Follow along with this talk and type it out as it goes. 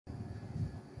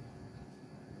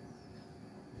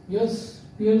Yes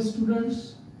dear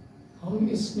students, हम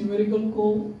इस numerical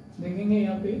को देखेंगे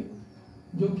यहाँ पे,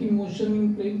 जो कि मोशन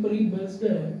इन प्लेन पर ही बेस्ड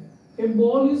है। A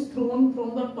ball is thrown from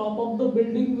the top of the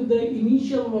building with the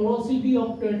initial velocity of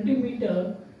 20 meter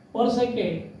per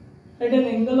second at an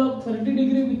angle of 30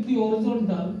 degree with the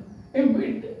horizontal. If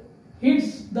it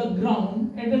hits the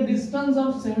ground at a distance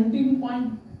of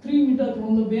 17.3 meter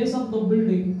from the base of the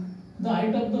building, the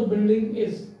height of the building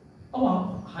is. अब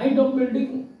height of building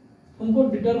हमको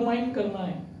determine करना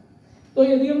है। तो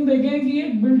यदि हम देखें कि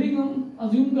एक बिल्डिंग हम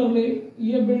अज्यूम कर ले,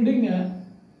 ये बिल्डिंग है,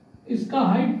 इसका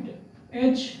हाइट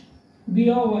h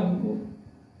दिया हुआ है, हमको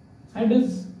हाइट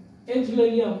इज h ले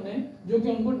लिया हमने, जो कि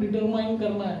हमको डिटरमाइन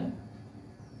करना है।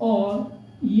 और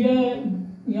ये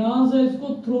यहां से इसको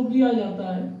थ्रो किया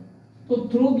जाता है, तो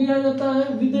थ्रो किया जाता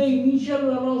है with the initial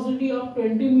velocity of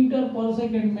 20 metre पर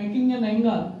second making an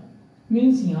angle.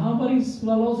 Means यहां पर इस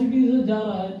वेलोसिटी से जा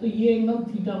रहा है, तो ये एंगल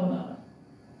थीटा बना रहा है।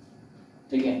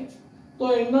 ठीक है,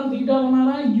 तो एंगल थीटा बना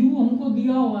रहा है, u हमको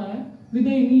दिया हुआ है with the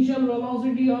initial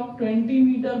velocity of 20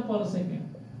 metre पर सेकंड,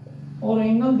 और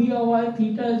एंगल दिया हुआ है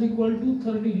theta is equal to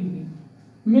 30 degree.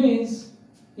 Means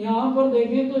यहां पर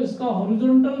देखें तो इसका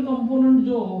हॉरिजॉन्टल कंपोनेंट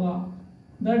जो होगा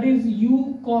दैट इज u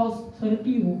cos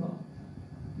 30 होगा,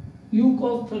 u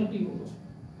cos 30 होगा।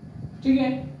 ठीक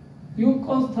है, u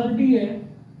cos 30 है,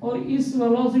 और इस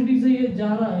वेलोसिटी से ये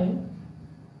जा रहा है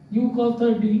u cos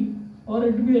 30, और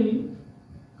it will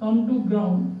come to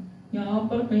ground, यहां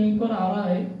पर कहीं पर आ रहा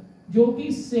है, जो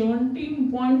कि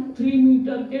 17.3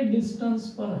 मीटर के डिस्टेंस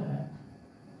पर है,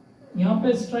 यहां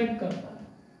पे स्ट्राइक करता है।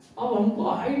 अब हमको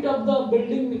हाइट ऑफ द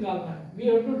बिल्डिंग निकालना है, we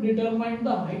have to determine the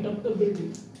height of the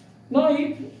building. Now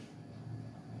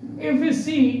if we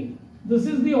see this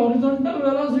is the horizontal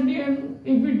velocity, and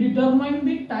if we determine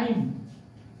the time,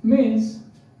 means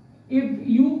if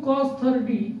u cos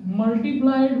 30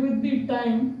 multiplied with the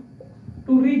time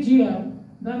to reach here,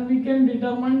 then we can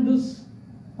determine this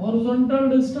horizontal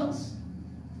distance.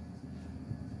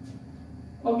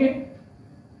 Okay,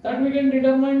 that we can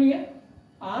determine here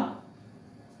r.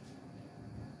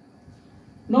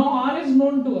 Now r is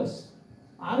known to us,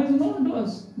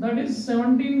 that is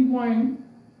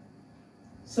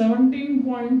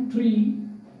 17.3.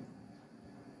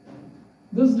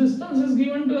 This distance is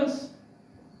given to us,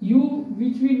 u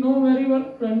which we know very well,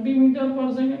 20 meter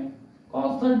per second.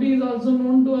 Cos 30 is also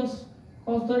known to us,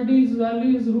 cos 30's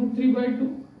value is √3/2,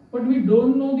 but we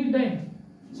don't know the time.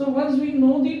 So once we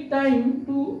know the time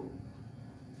to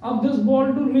of this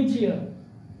ball to reach here,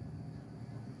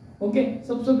 okay,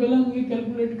 सबसे पहले हम ये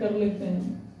calculate कर लेते हैं।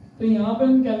 तो यहाँ पे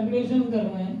हम कैलकुलेशन कर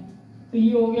रहे हैं, तो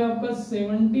ये हो गया आपका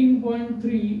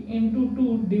 17.3 into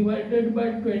 2 divided by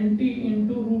 20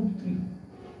 into √3,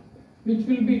 which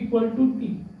will be equal to t.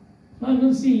 Now you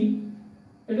see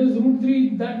it is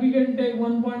 √3, that we can take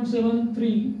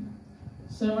 1.73,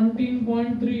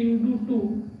 17.3 into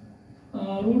 2,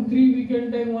 √3 we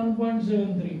can take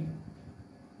 1.73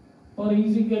 for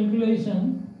easy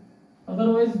calculation.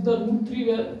 Otherwise the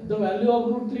 √3, the value of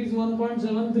 √3 is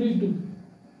 1.732.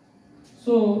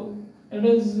 So it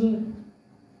is,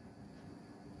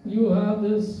 you have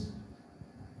this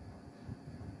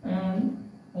and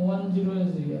 10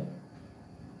 is here.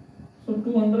 So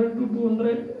 200 to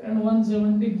 200 and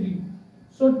 173.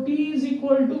 So t is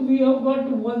equal to, we have got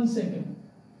 1 second.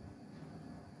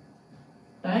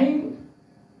 Time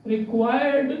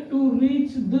required to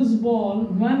reach this ball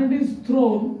when it is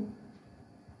thrown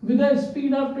with a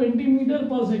speed of 20 meter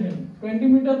per second. 20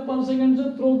 meter per second से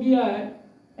throw किया है,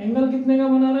 angle कितने का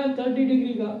बना रहा है, 30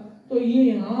 degree का। तो ये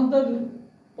यहां तक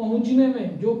पहुंचने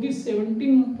में, जो कि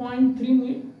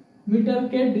 17.3 मीटर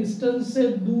के डिस्टेंस से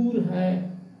दूर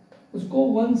है, उसको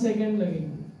 1 सेकेंड लगेगी।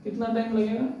 कितना टाइम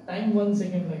लगेगा, टाइम 1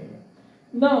 सेकेंड लगेगा।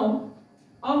 नाउ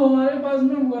अब हमारे पास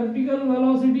में वर्टिकल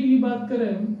वेलोसिटी की बात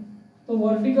करें, तो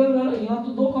वर्टिकल, यहाँ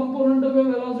तो दो कंपोनेंट हो गए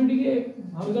वेलोसिटी के, एक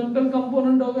हॉरिजॉन्टल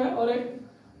कंपोनेंट हो गया और एक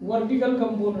वर्टिकल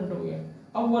कंपोनेंट हो गया।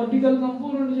 अब वर्टिकल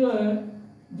कंपोनेंट जो है,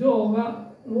 जो होगा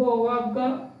वो होगा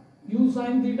आपका u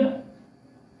sin theta,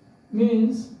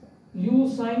 means u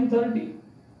sin 30,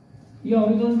 ये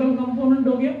हॉरिजॉन्टल कंपोनेंट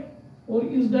हो गया, और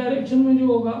इस डायरेक्शन में जो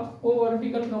होगा वो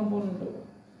वर्टिकल कंपोनेंट होगा,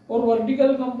 और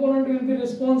vertical component will be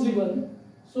responsible.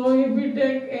 So if we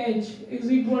take h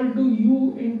is equal to u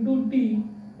into t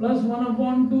plus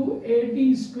 1/2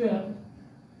 at²,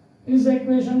 इस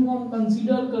इक्वेशन को हम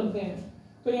कंसीडर करते हैं।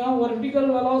 तो यहाँ वर्टिकल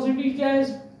वेलोसिटी क्या है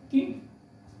इसकी,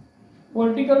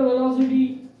 वर्टिकल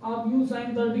वेलोसिटी आप u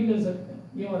sin 30 ले सकते हैं,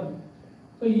 ये वाली।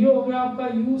 तो ये हो गया आपका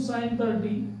u sin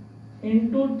 30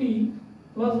 into t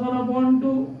plus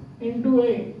 1/2 into a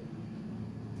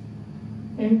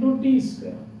into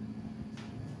t²।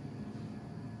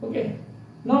 Okay,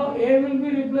 Now A will be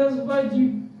replaced by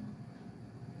G.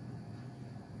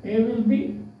 A will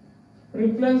be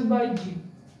replaced by G.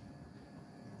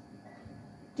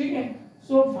 Okay.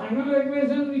 So final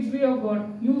equation which we have got,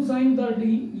 u sin 30,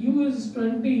 u is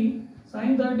 20,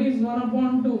 sin 30 is 1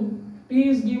 upon 2, t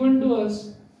is given to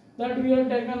us, that we have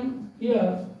taken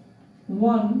here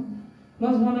 1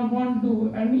 plus 1 upon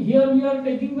 2, and here we are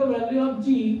taking the value of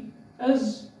G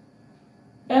as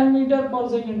 10 meter per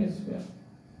second square.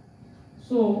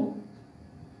 So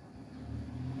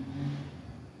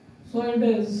it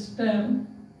is 10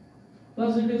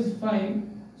 plus it is 5.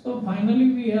 So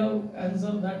finally we have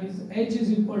answer, that is h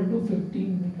is equal to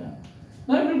 15 meter.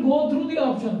 Now we will go through the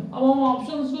option. अब हम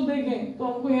options को देखें तो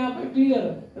हमको यहाँ पे clear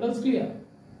है. It is clear.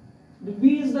 The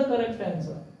B is the correct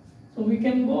answer. So we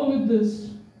can go with this.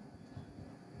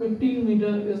 15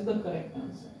 meter is the correct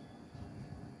answer.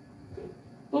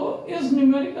 तो इस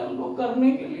न्यूमेरिकल को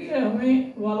करने के लिए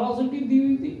हमें वेलोसिटी दी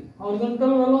हुई थी, हॉरिजॉन्टल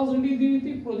वेलोसिटी दी हुई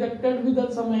थी, projected with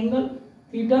some angle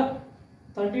theta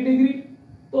 30 degree.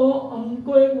 तो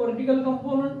हमको एक वर्टिकल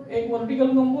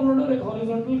कंपोनेंट और एक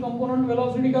हॉरिजॉन्टल कंपोनेंट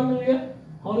वेलोसिटी का मिल गया.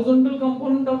 Horizontal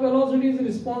component of velocity is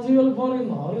responsible for in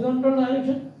horizontal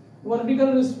direction,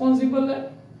 vertical responsible है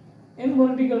इन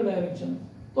वर्टिकल डायरेक्शन.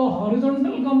 तो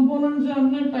हॉरिजॉन्टल कंपोनेंट से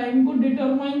हमने टाइम को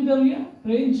डिटरमाइन कर लिया.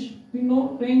 Range we know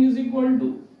range is equal to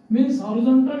means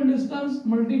horizontal distance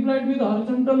multiplied with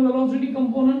horizontal velocity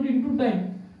component into time.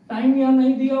 Time यहाँ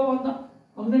नहीं दिया हुआ था,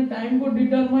 हमने टाइम को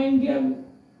डिटरमाइन किया.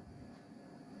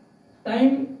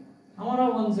 टाइम हमारा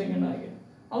 1 सेकेंड आ गया.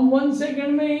 अब 1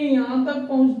 सेकेंड में ही यहाँ तक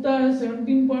पहुंचता है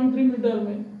 17.3 मीटर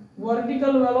में.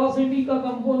 वर्टिकल वेलोसिटी का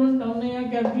कंपोनेंट हमने यहाँ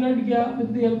कैलकुलेट किया with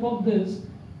the help of this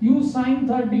u sin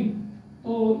 30.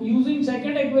 तो using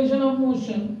second equation of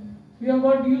motion we have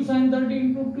got u sin 30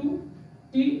 into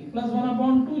 2t plus 1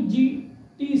 upon 2 g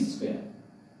t square.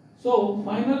 So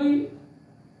finally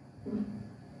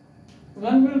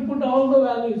when we will put all the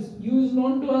values, u is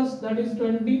known to us, that is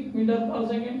 20 meter per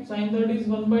second, sin 30 is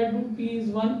 1 by 2, t is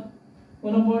 1,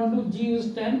 1 upon 2, g is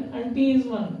 10 and t is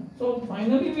 1. So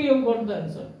finally we have got the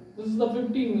answer. This is the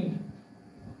 15 meter.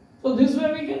 So this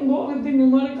way we can go with the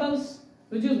numericals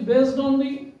which is based on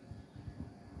the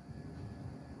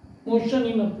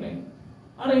motion in a plane,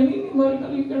 or any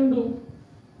numerical you can do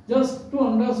just to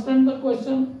understand the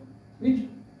question, which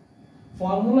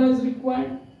formula is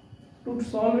required to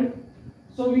solve it.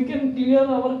 So we can clear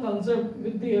our concept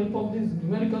with the help of these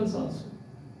numericals also.